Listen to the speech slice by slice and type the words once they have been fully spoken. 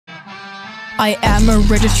I am a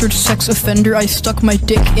registered sex offender. I stuck my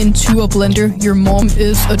dick into a blender. Your mom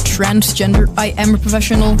is a transgender. I am a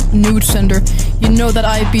professional nude sender. You know that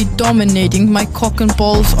I be dominating. My cock and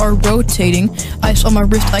balls are rotating. Ice on my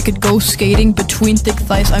wrist, I could go skating. Between thick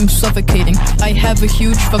thighs, I'm suffocating. I have a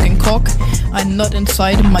huge fucking cock. I nut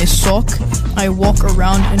inside my sock. I walk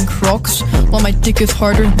around in Crocs while my dick is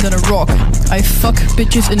harder than a rock. I fuck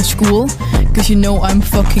bitches in school, cause you know I'm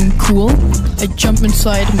fucking cool. I jump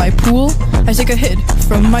inside my pool. I take a hit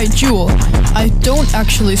from my jewel. I don't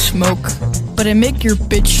actually smoke, but I make your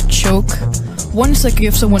bitch choke. Once I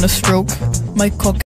give someone a stroke, my cock